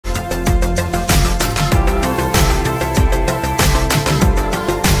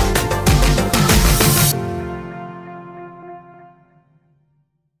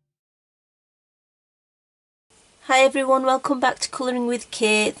Hi everyone, welcome back to Colouring with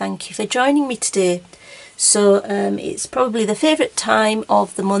Kate. Thank you for joining me today. So it's probably the favourite time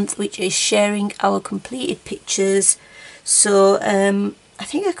of the month, which is sharing our completed pictures. So I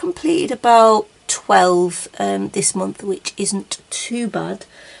think I completed about 12 this month, which isn't too bad.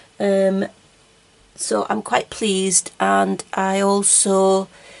 So I'm quite pleased, and I also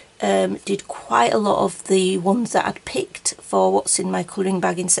did quite a lot of the ones that I'd picked for what's in my colouring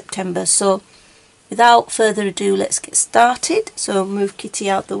bag in September. So without further ado, let's get started. So move Kitty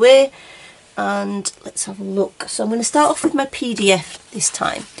out the way and let's have a look. So I'm going to start off with my PDF this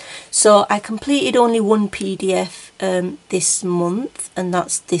time. So I completed only one PDF this month, and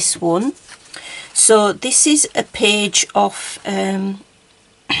that's this one. So this is a page off a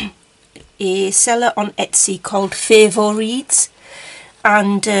seller on Etsy called Favo Reads,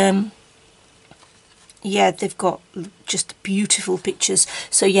 and yeah, they've got just beautiful pictures.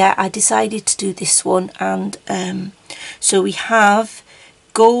 So yeah, I decided to do this one, and so we have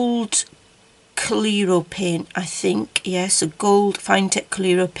gold Coliro paint, I think. Yeah, so gold Finetec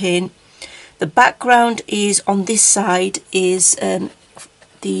Coliro paint. The background is on this side is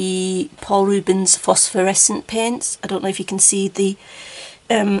the Paul Rubens phosphorescent paints. I don't know if you can see the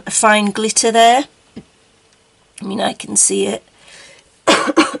fine glitter there. I mean, I can see it.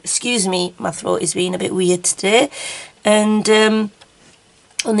 Excuse me, my throat is being a bit weird today. And on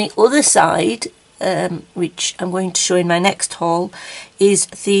the other side, which I'm going to show in my next haul, is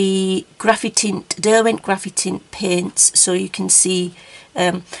the Graphitint, Derwent Graphitint paints. So you can see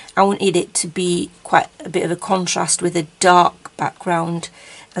I wanted it to be quite a bit of a contrast with a dark background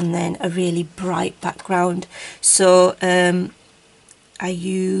and then a really bright background. So I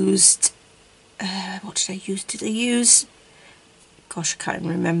used, what did I use? Did I use, gosh, I can't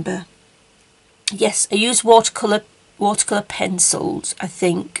remember. Yes, I used watercolour pencils, I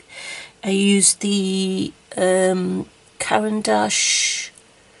think. I used the Caran d'Ache,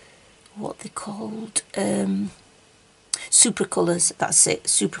 what they're called, Supracolours, that's it,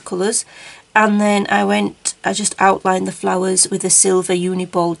 Supracolours. And then I just outlined the flowers with a silver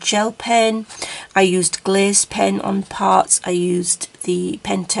Uniball gel pen. I used glaze pen on parts. I used the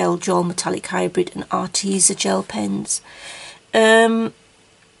Pentel Dual Metallic Hybrid and Arteza gel pens. And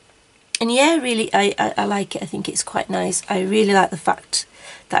yeah, really, I like it. I think it's quite nice. I really like the fact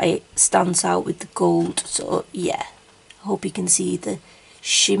that it stands out with the gold. So yeah, I hope you can see the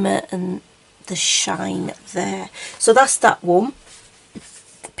shimmer and the shine there. So that's that one.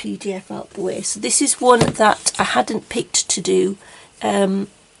 The PDF out the way. So this is one that I hadn't picked to do in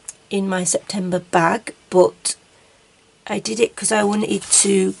my September bag, but I did it because I wanted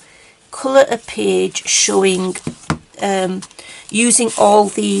to colour a page showing using all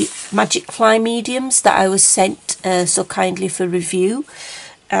the Magic Fly mediums that I was sent so kindly for review.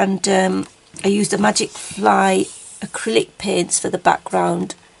 And I used the Magic Fly acrylic paints for the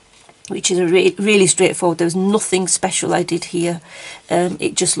background, which is really straightforward. There was nothing special I did here.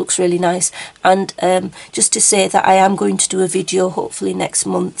 It just looks really nice. And just to say that I am going to do a video hopefully next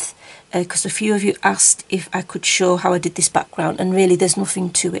month, because a few of you asked if I could show how I did this background, and really there's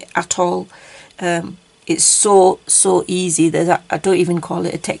nothing to it at all. It's so easy. I don't even call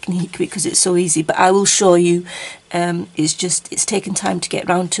it a technique because it's so easy, but I will show you. It's taken time to get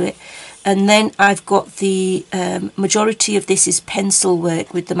around to it. And then I've got the majority of this is pencil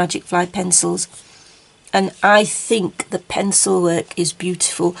work with the Magic Fly pencils, and I think the pencil work is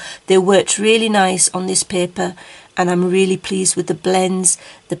beautiful. They worked really nice on this paper, and I'm really pleased with the blends,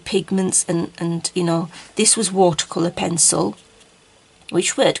 the pigments, and you know, this was watercolour pencil,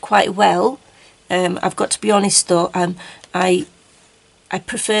 which worked quite well. I've got to be honest though, I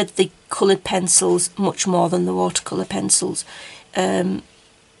preferred the coloured pencils much more than the watercolour pencils.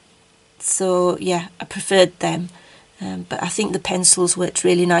 So yeah, I preferred them, but I think the pencils worked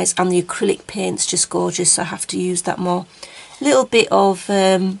really nice, and the acrylic paint's just gorgeous, so I have to use that more. A little bit of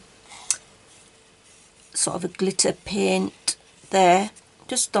sort of a glitter paint there,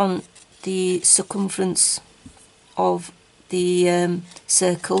 just on the circumference of the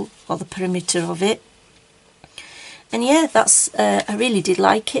circle, or the perimeter of it. And yeah, that's I really did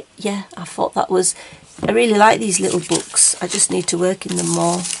like it. Yeah, I thought that was, I really like these little books. I just need to work in them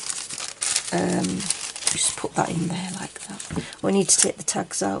more. Just put that in there like that. Oh, I need to take the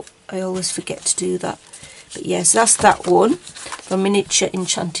tags out. I always forget to do that. But yes, that's that one, from Miniature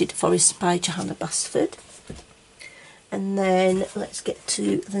Enchanted Forest by Johanna Basford. And then let's get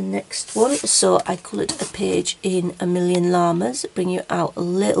to the next one. So I coloured a page in A Million Llamas, bring you out a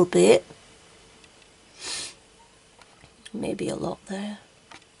little bit. Maybe a lot there.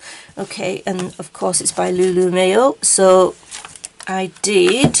 Okay, and of course it's by Lulu Mayo. So I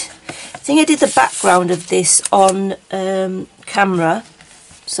think I did the background of this on camera.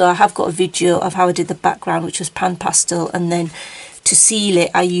 So I have got a video of how I did the background, which was pan pastel, and then to seal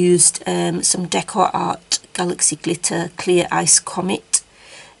it I used some Decor Art Galaxy Glitter Clear Ice Comet.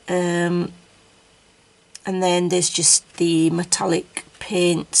 And then there's just the metallic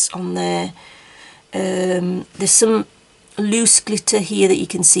paints on there. There's some loose glitter here that you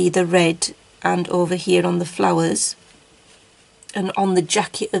can see, the red, and over here on the flowers, and on the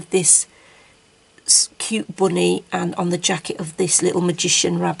jacket of this cute bunny, and on the jacket of this little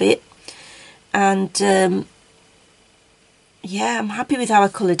magician rabbit. And yeah, I'm happy with how I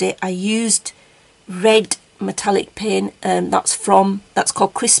coloured it. I used red metallic paint, that's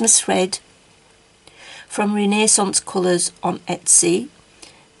called Christmas Red, from Renaissance Colours on Etsy.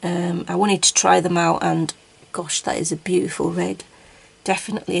 I wanted to try them out, and gosh, that is a beautiful red,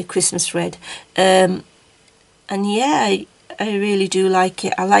 definitely a Christmas red. And yeah, I really do like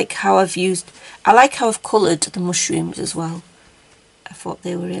it. I like how I've coloured the mushrooms as well. I thought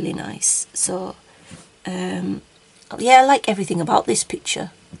they were really nice. So yeah, I like everything about this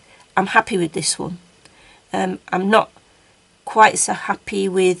picture. I'm happy with this one. I'm not quite so happy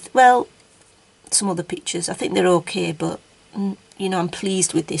with, well, some other pictures. I think they're okay, but you know, I'm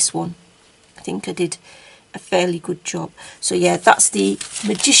pleased with this one. I think I did a fairly good job. So yeah, that's the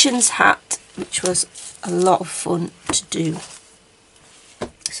Magician's Hat, which was a lot of fun to do.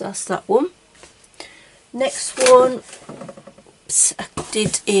 So that's that one. Next one, I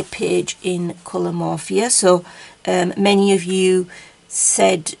did a page in Colourmorphia. So many of you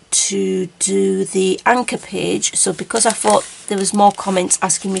said to do the anchor page, so because I thought there was more comments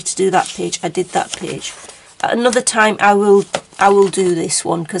asking me to do that page, I did that page. At another time I will do this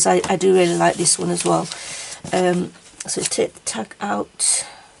one, because I do really like this one as well. So take the tag out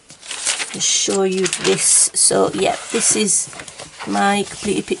and show you this. So yeah, this is my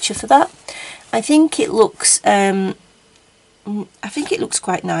completed picture for that. I think it looks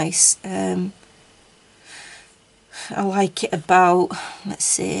quite nice. I like it about, let's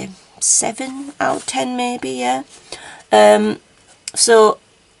say, 7 out of 10 maybe, yeah. So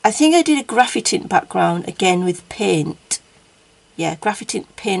I think I did a Graphitint background again with paint. Yeah, Graphitint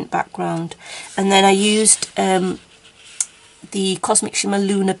paint background. And then I used the Cosmic Shimmer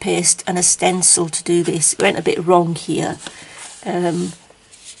Lunar Paste and a stencil to do this. It went a bit wrong here.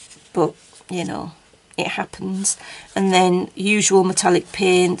 But, you know, it happens. And then usual metallic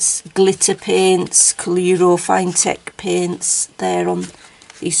paints, glitter paints, Coliro Finetech paints there on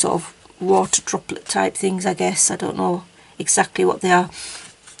these sort of water droplet type things, I guess. I don't know exactly what they are.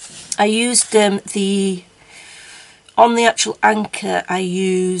 I used on the actual anchor, I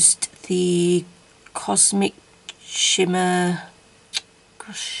used the Cosmic Shimmer,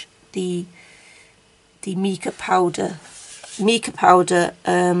 gosh, the mica powder,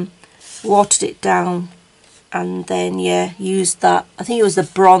 watered it down, and then yeah, used that. I think it was the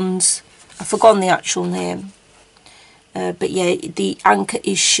bronze, I've forgotten the actual name, but yeah, the anchor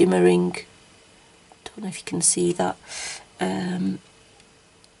is shimmering. Don't know if you can see that.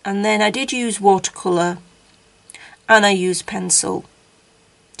 And then I did use watercolour, and I used pencil.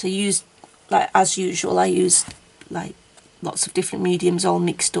 So use, like as usual, I used like lots of different mediums all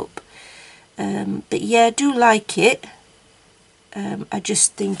mixed up. But yeah, I do like it. I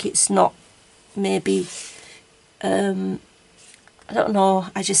just think it's not, maybe, I don't know,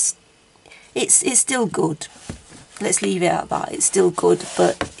 it's still good. Let's leave it at that. It's still good,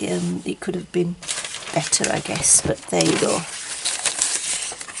 but it could have been better, I guess. But there you go.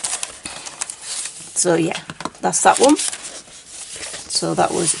 So yeah, that's that one. So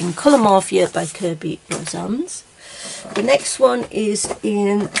that was in Colourmorphia by Kirby Rosannes. The next one is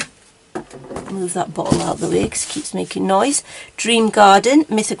in, move that bottle out of the way because it keeps making noise, Dream Garden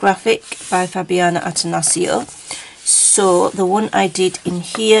Mythographic by Fabiana Attanasio. So the one I did in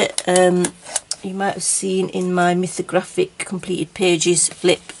here, you might have seen in my Mythographic completed pages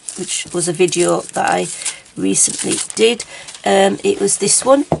flip, which was a video that I recently did. It was this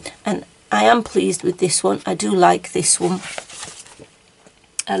one, and I am pleased with this one. I do like this one.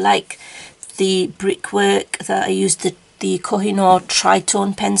 I like the brickwork that I used, the Kohinoor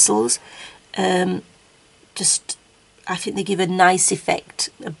Tritone pencils. Just, I think they give a nice effect,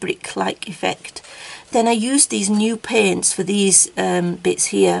 a brick-like effect. Then I used these new paints for these bits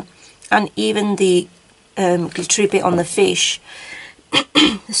here, and even the glittery bit on the fish.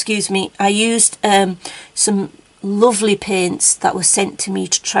 Excuse me. I used some lovely paints that were sent to me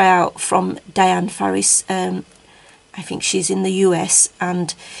to try out from Diane Faris. I think she's in the US,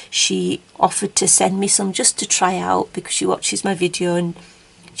 and she offered to send me some just to try out because she watches my video and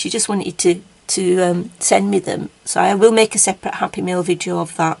she just wanted to to send me them. So I will make a separate Happy Mail video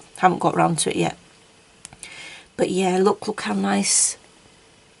of that. Haven't got round to it yet. But yeah, look how nice.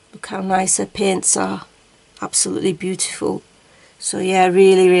 Look how nice her paints are. Absolutely beautiful. So yeah,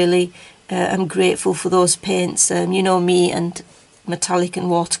 really I'm grateful for those paints. You know me and metallic and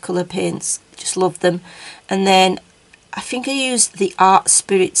watercolour paints. Just love them. And then I think I used the Art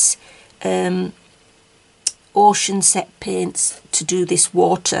Spirits ocean set paints to do this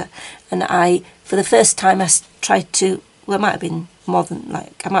water, and I, for the first time, I tried to, well, it might have been more than,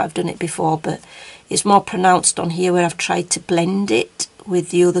 like, I might have done it before, but it's more pronounced on here where I've tried to blend it with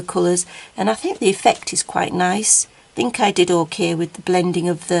the other colours, and I think the effect is quite nice. I think I did okay with the blending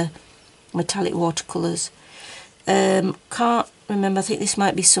of the metallic watercolours. Can't remember, I think this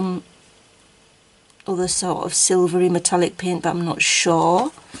might be some other sort of silvery metallic paint, but I'm not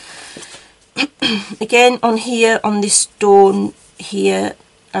sure. Again, on here, on this stone here,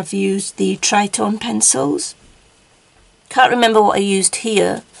 I've used the Tritone pencils. Can't remember what I used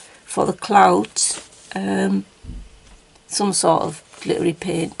here for the clouds. Some sort of glittery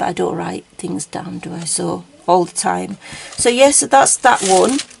paint, but I don't write things down, do I? So, all the time. So, yeah, so that's that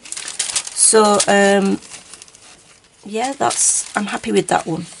one. So, yeah, I'm happy with that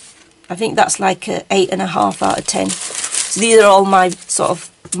one. I think that's like a 8.5 out of 10. So these are all my sort of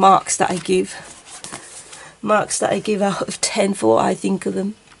marks that I give. Marks that I give out of 10 for what I think of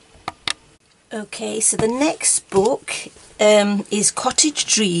them. Okay, so the next book is Cottage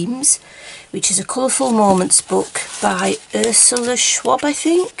Dreams, which is a Colourful Moments book by Ursula Schwab, I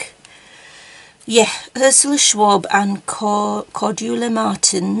think. Yeah, Ursula Schwab and Cordula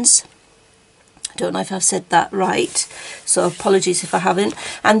Martins. I don't know if I've said that right, so apologies if I haven't.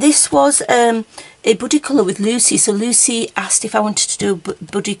 And this was a buddy colour with Lucy. So Lucy asked if I wanted to do a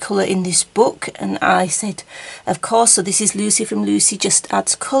buddy colour in this book, and I said, of course. So this is Lucy from Lucy Just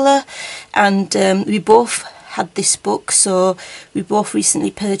Adds Colour, and we both had this book, so we both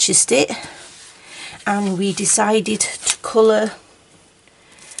recently purchased it, and we decided to colour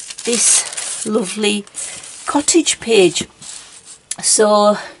this lovely cottage page.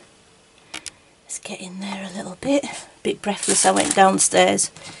 So get in there a little bit. A bit breathless. I went downstairs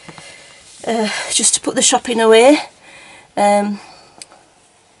just to put the shopping away that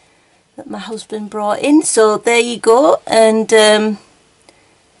my husband brought in. So there you go. And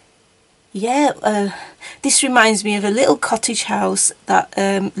yeah, this reminds me of a little cottage house that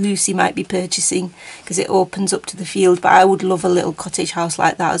Lucy might be purchasing, because it opens up to the field. But I would love a little cottage house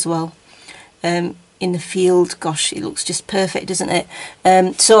like that as well. In the field. Gosh, it looks just perfect, doesn't it?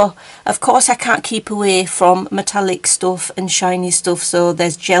 So of course I can't keep away from metallic stuff and shiny stuff. So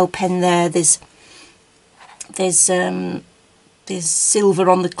there's gel pen there, there's silver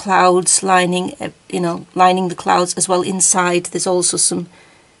on the clouds lining, lining the clouds as well. Inside there's also some,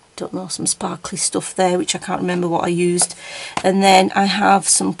 don't know, some sparkly stuff there, which I can't remember what I used. And then I have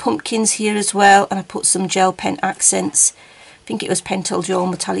some pumpkins here as well, and I put some gel pen accents. I think it was Pentel Joe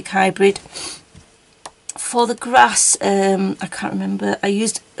Metallic Hybrid. For the grass, I can't remember, I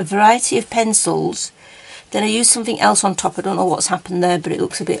used a variety of pencils, then I used something else on top. I don't know what's happened there, but it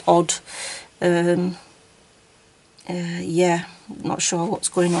looks a bit odd. Yeah, not sure what's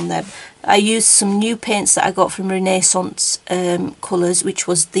going on there. I used some new paints that I got from Renaissance Colours, which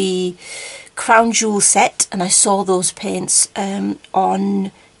was the Crown Jewel set, and I saw those paints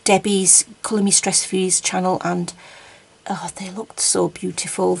on Debbie's Colour Me Stress Free's channel, and oh, they looked so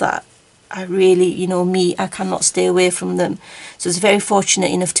beautiful that I really, you know me, I cannot stay away from them. So I was very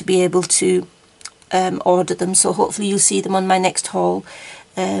fortunate enough to be able to order them. So hopefully you'll see them on my next haul.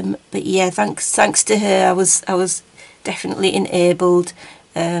 But yeah, thanks to her, I was definitely enabled.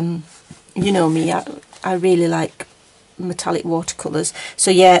 You know me, I really like metallic watercolours.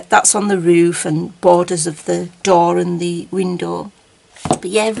 So yeah, that's on the roof and borders of the door and the window.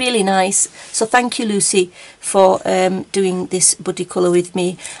 But yeah, really nice. So thank you, Lucy, for doing this buddy colour with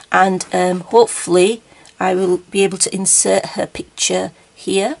me, and hopefully I will be able to insert her picture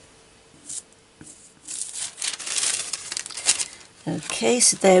here. Okay,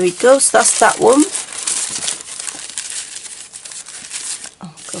 so there we go. So that's that one.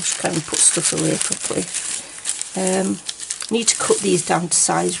 Oh gosh, can't even put stuff away properly. Need to cut these down to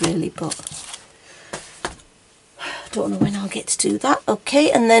size really, but don't know when I'll get to do that. Okay,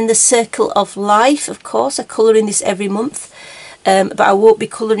 and then the Circle of Life. Of course, I colour in this every month, but I won't be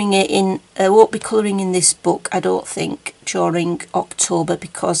colouring it in. I won't be colouring in this book, I don't think, during October,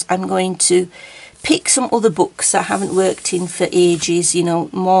 because I'm going to pick some other books that I haven't worked in for ages. You know,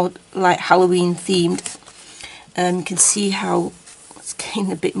 more like Halloween themed. You can see how it's getting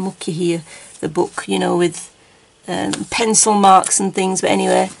a bit mucky here. The book, you know, with pencil marks and things. But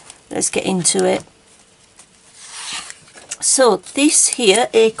anyway, let's get into it. So this here,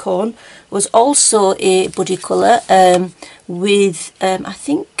 Acorn, was also a buddy colour with, I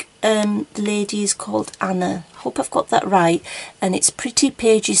think the lady is called Anna. Hope I've got that right. And it's Pretty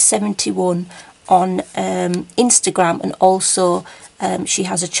Pages 71 on Instagram, and also she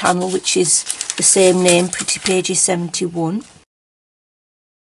has a channel which is the same name, Pretty Pages 71.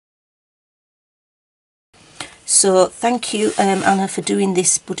 So thank you, Anna, for doing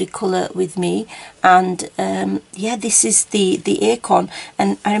this buddy colour with me. And yeah, this is the Acorn.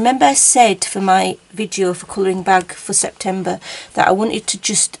 And I remember I said for my video for colouring bag for September that I wanted to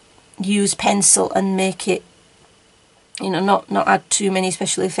just use pencil and make it, you know, not add too many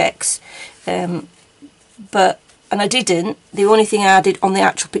special effects. And I didn't. The only thing I added on the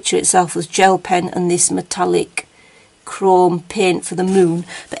actual picture itself was gel pen and this metallic chrome paint for the moon,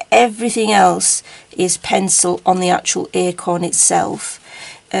 but everything else is pencil on the actual Acorn itself.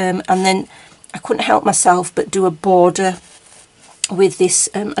 And then I couldn't help myself but do a border with this,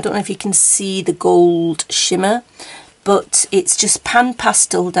 I don't know if you can see the gold shimmer, but it's just pan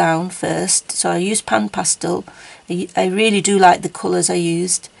pastel down first. So I used pan pastel. I really do like the colours I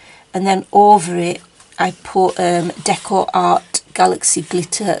used, and then over it I put Deco Art Galaxy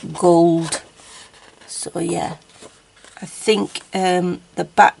Glitter Gold. So yeah, I think the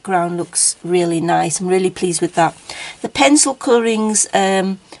background looks really nice. I'm really pleased with that. The pencil coloring's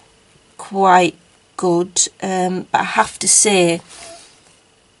quite good, but I have to say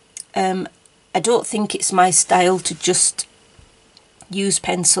I don't think it's my style to just use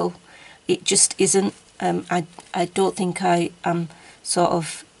pencil. It just isn't. I don't think I am sort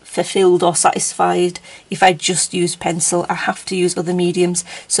of fulfilled or satisfied if I just use pencil. I have to use other mediums,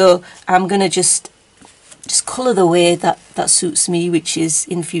 so I'm gonna just colour the way that suits me, which is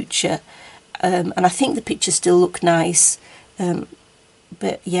in future. And I think the pictures still look nice,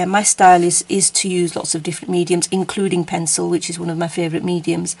 but yeah, my style is to use lots of different mediums, including pencil, which is one of my favourite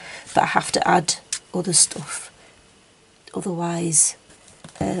mediums, but I have to add other stuff, otherwise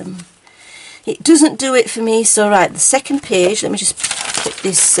it doesn't do it for me. So right, the second page, let me just put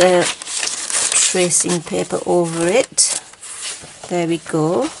this tracing paper over it. There we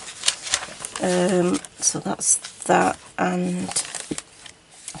go. So that's that, and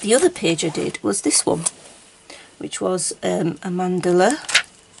the other page I did was this one, which was a mandala,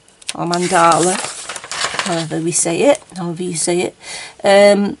 or mandala, however you say it.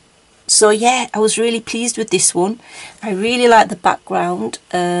 So yeah, I was really pleased with this one. I really like the background.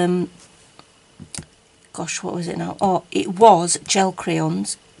 Gosh, what was it now? Oh, it was gel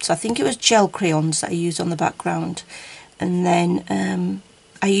crayons. So I think it was gel crayons that I used on the background, and then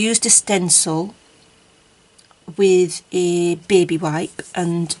I used a stencil with a baby wipe,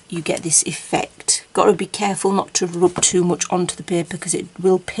 and you get this effect. Got to be careful not to rub too much onto the paper because it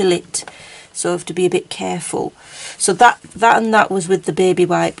will pill it, so I have to be a bit careful. So that was with the baby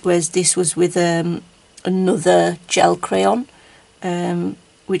wipe, whereas this was with another gel crayon,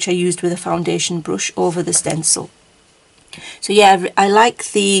 which I used with a foundation brush over the stencil. So yeah, I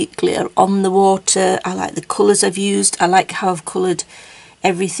like the glitter on the water. I like the colours I've used. I like how I've coloured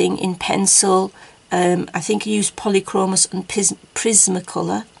everything in pencil. I think I used Polychromos and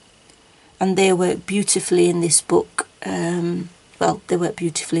Prismacolor, and they work beautifully in this book. Well, they work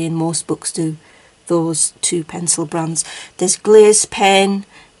beautifully in most books, do those two pencil brands. There's Glaze Pen,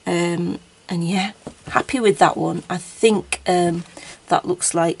 and yeah, happy with that one. I think that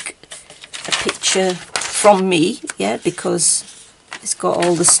looks like a picture from me, yeah, because it's got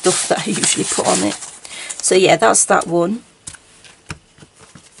all the stuff that I usually put on it. So yeah, that's that one.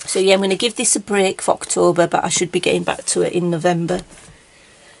 So yeah, I'm going to give this a break for October, but I should be getting back to it in November.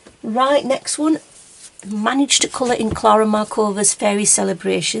 Right, next one. Managed to colour in Clara Markova's Fairy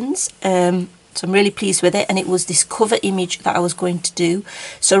Celebrations. So I'm really pleased with it, and it was this cover image that I was going to do.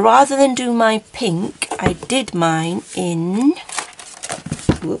 So rather than do my pink, I did mine in...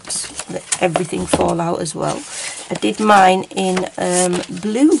 Whoops, let everything fall out as well. I did mine in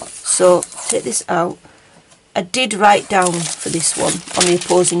blue. So take this out. I did write down for this one on the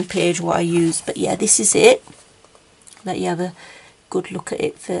opposing page what I used, but yeah, this is it. Let you have a good look at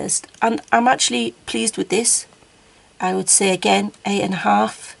it first, and I'm actually pleased with this. I would say again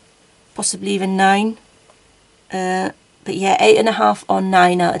 8.5, possibly even 9, but yeah, 8.5 or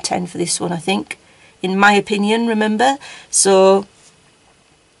 9 out of 10 for this one, I think, in my opinion, remember. So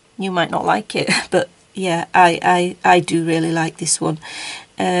you might not like it, but yeah, I do really like this one.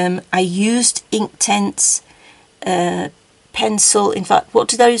 I used Inktense pencil. In fact, what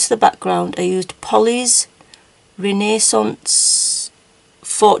did I use for the background? I used Polly's Renaissance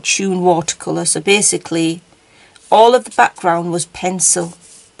Fortune watercolour. So basically all of the background was pencil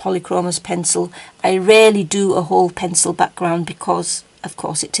Polychromos pencil. I rarely do a whole pencil background because of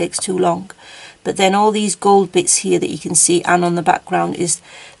course it takes too long. But then all these gold bits here that you can see, and on the background, is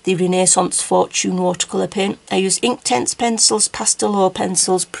the Renaissance Fortune watercolour paint. I use Inktense pencils, Pastel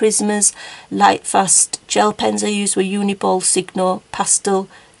pencils, Prismas, Lightfast. Gel pens I use were Uniball, Signo, Pastel,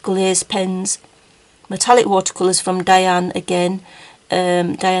 Glaze pens. Metallic watercolours from Diane again,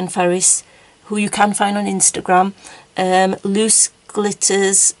 Diane Farris, who you can find on Instagram. Loose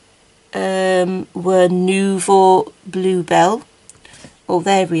glitters were Nouveau Bluebell. Oh,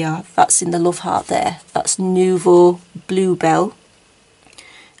 there we are. That's in the love heart there. That's Nouveau Bluebell.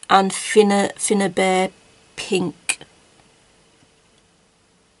 And Finnabair Pink.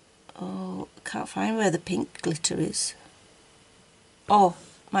 Oh, I can't find where the pink glitter is. Oh,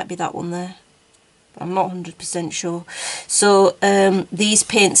 might be that one there. But I'm not 100% sure. So these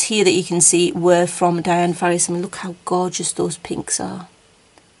paints here that you can see were from Diane Farris. I mean, look how gorgeous those pinks are.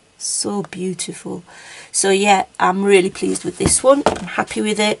 So beautiful. So yeah, I'm really pleased with this one. I'm happy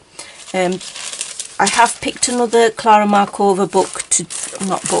with it. I have picked another Klara Markova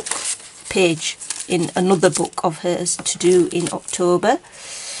book page in another book of hers to do in October.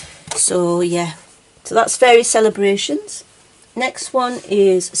 So yeah, so that's Fairy Celebrations. Next one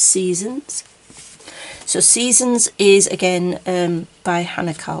is Seasons. So Seasons is again by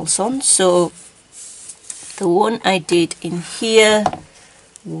Hannah Carlson. So the one I did in here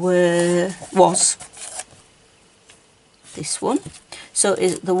was this one. So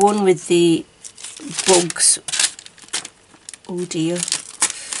is the one with the bugs. Oh dear,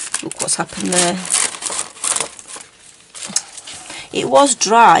 look what's happened there. It was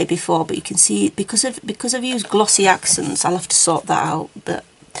dry before, but you can see because I've used glossy accents, I'll have to sort that out but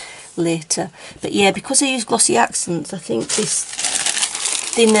later. But yeah, because I use glossy accents, I think this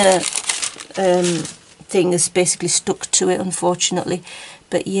thinner thing has basically stuck to it, unfortunately.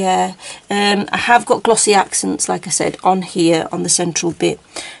 But yeah, I have got glossy accents, like I said, on here on the central bit.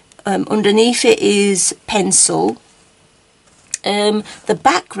 Underneath it is pencil. The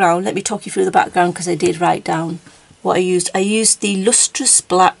background, let me talk you through the background because I did write down what I used. I used the Lustrous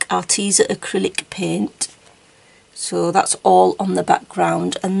Black Arteza acrylic paint. So that's all on the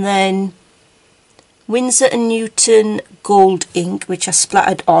background. And then Winsor & Newton gold ink, which I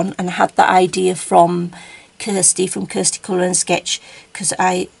splattered on, and I had that idea from Kirsty, from Kirsty Colour and Sketch, because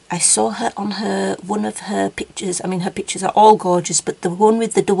I saw her on one of her pictures. I mean, her pictures are all gorgeous, but the one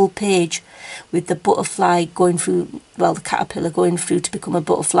with the double page with the butterfly going through, well, the caterpillar going through to become a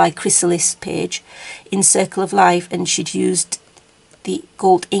butterfly chrysalis page in Circle of Life, and she'd used the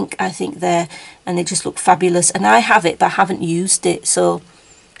gold ink, I think, there, and it just looked fabulous. And I have it, but I haven't used it, so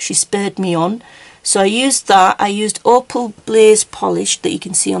she spurred me on. So I used that. I used Opal Blaze Polish that you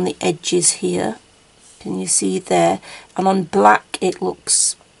can see on the edges here. Can you see there? And on black it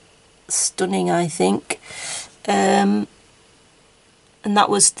looks stunning, I think. And that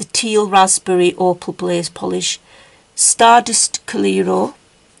was the Teal Raspberry Opal Blaze Polish. Stardust Coliro.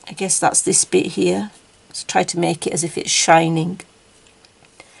 I guess that's this bit here. Let's try to make it as if it's shining.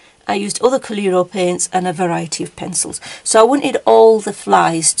 I used other Coliro paints and a variety of pencils. So I wanted all the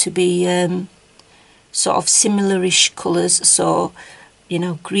flies to be sort of similar-ish colours. So, you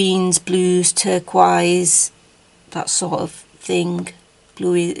know, greens, blues, turquoise, that sort of thing.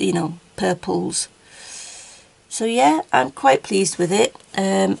 Bluey, you know, purples. So yeah, I'm quite pleased with it.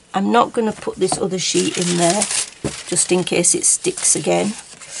 I'm not going to put this other sheet in there just in case it sticks again.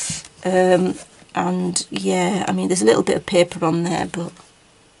 And yeah, I mean, there's a little bit of paper on there, but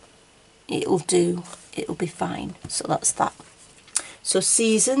it'll do. It'll be fine. So that's that. So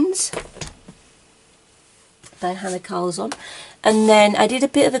Seasons by Hannah Carlson. And then I did a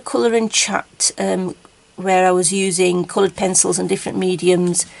bit of a colour and chat where I was using coloured pencils and different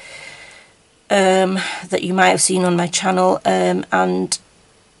mediums that you might have seen on my channel, and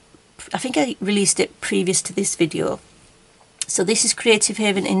I think I released it previous to this video. So this is Creative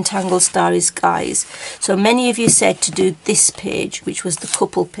Haven Entangle Starry Skies. So many of you said to do this page, which was the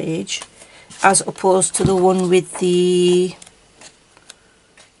couple page, as opposed to the one with the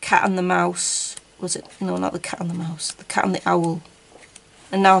cat and the mouse. Was it? No, not the cat and the mouse. The cat and the owl.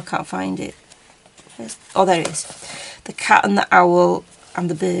 And now I can't find it. Oh, there it is. The cat and the owl and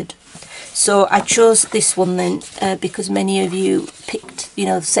the bird. So I chose this one then because many of you picked, you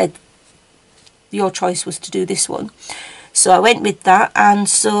know, said your choice was to do this one. So I went with that. And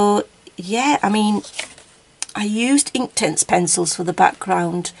so, yeah, I mean, I used Inktense pencils for the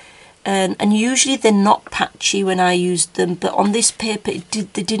background. And usually they're not patchy when I used them, but on this paper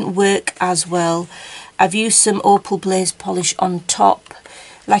they didn't work as well. I've used some Opal Blaze Polish on top.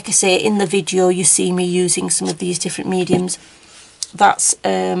 Like I say, in the video you see me using some of these different mediums. that's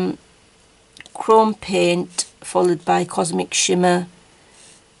chrome paint followed by Cosmic Shimmer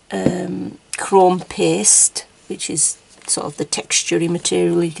chrome paste, which is sort of the textury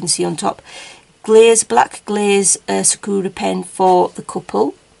material you can see on top. Glaze, black glaze Sakura pen for the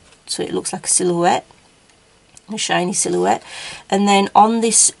couple, so it looks like a silhouette, a shiny silhouette. And then on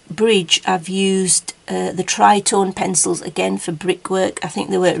this bridge I've used the Tritone pencils again for brickwork. I think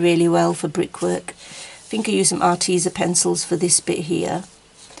they work really well for brickwork. I think I used some Arteza pencils for this bit here.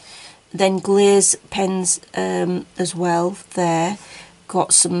 Then glaze pens as well there.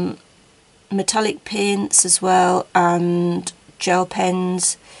 Got some metallic paints as well and gel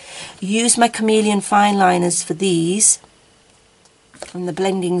pens. Use my Chameleon fine liners for these, and the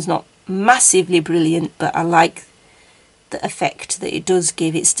blending's not massively brilliant, but I like the effect that it does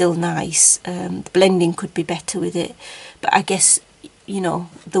give. It's still nice. The blending could be better with it, but I guess, you know,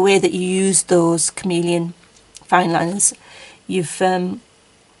 the way that you use those Chameleon fine liners, you've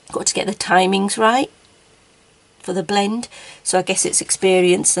got to get the timings right for the blend, so I guess it's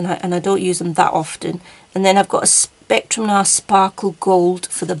experience, and I don't use them that often. And then I've got a Spectrum Noir Sparkle Gold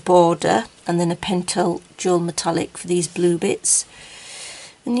for the border, and then a Pentel Dual Metallic for these blue bits.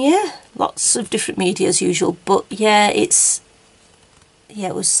 And yeah, lots of different media as usual, but yeah, it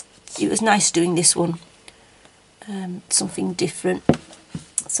was nice doing this one, something different.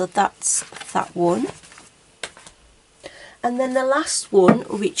 So that's that one. And then the last one,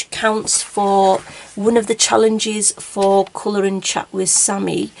 which counts for one of the challenges for Colour and Chat with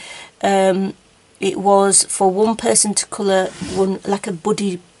Sammy, it was for one person to colour one, like a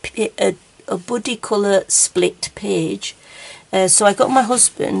buddy colour split page. So I got my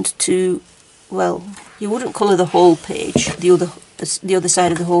husband to, well, he wouldn't colour the whole page, the other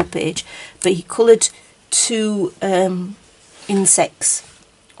side of the whole page, but he coloured 2 insects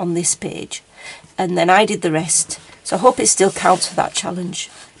on this page, and then I did the rest. So I hope it still counts for that challenge,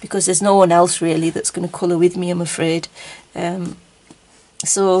 because there's no one else really that's going to colour with me, I'm afraid.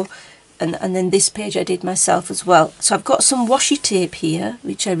 So, and then this page I did myself as well. So I've got some washi tape here,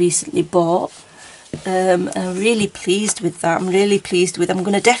 which I recently bought. I'm really pleased with that. I'm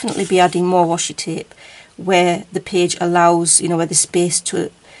going to definitely be adding more washi tape where the page allows, you know, where there's space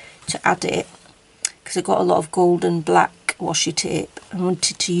to add it, because I've got a lot of gold and black washi tape. I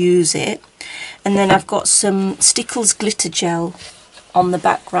wanted to use it. And then I've got some Stickles glitter gel on the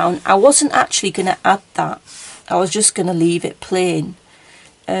background. I wasn't actually going to add that. I was just going to leave it plain.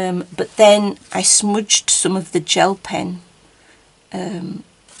 But then I smudged some of the gel pen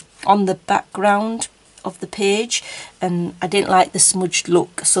on the background of the page, and I didn't like the smudged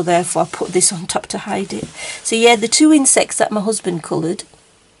look, so therefore I put this on top to hide it. So yeah, the 2 insects that my husband coloured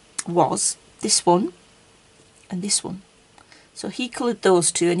was this one and this one. So he coloured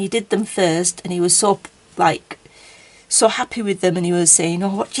those 2, and he did them first, and he was so happy with them, and he was saying,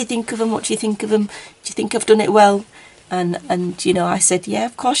 oh, what do you think of them, what do you think of them, do you think I've done it well? And you know, I said, yeah,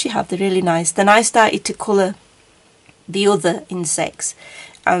 of course you have, they're really nice. Then I started to colour the other insects,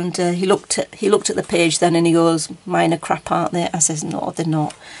 and he looked at the page then, and he goes, mine are crap, aren't they? I says, no, they're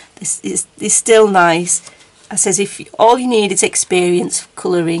not. This is still nice. I says, if all you need is experience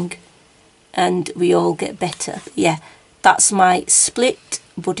colouring, and we all get better. Yeah, that's my split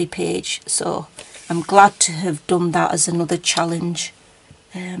buddy page, so I'm glad to have done that as another challenge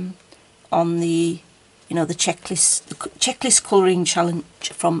on the, you know, the checklist colouring challenge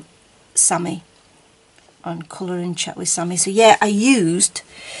from Sammy on Colour and Chat with Sammy. So yeah, I used,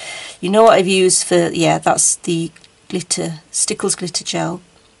 you know what I've used for, yeah, that's the Stickles glitter gel.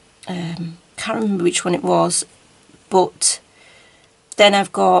 Can't remember which one it was, but then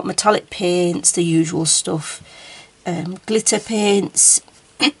I've got metallic paints, the usual stuff, glitter paints,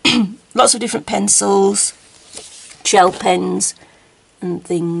 lots of different pencils, gel pens and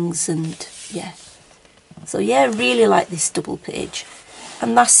things, and yeah. So yeah, I really like this double page.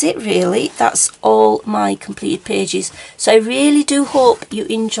 And that's it really, that's all my completed pages. So I really do hope you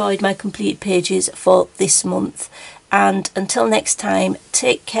enjoyed my completed pages for this month. And until next time,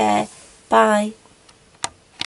 take care, bye.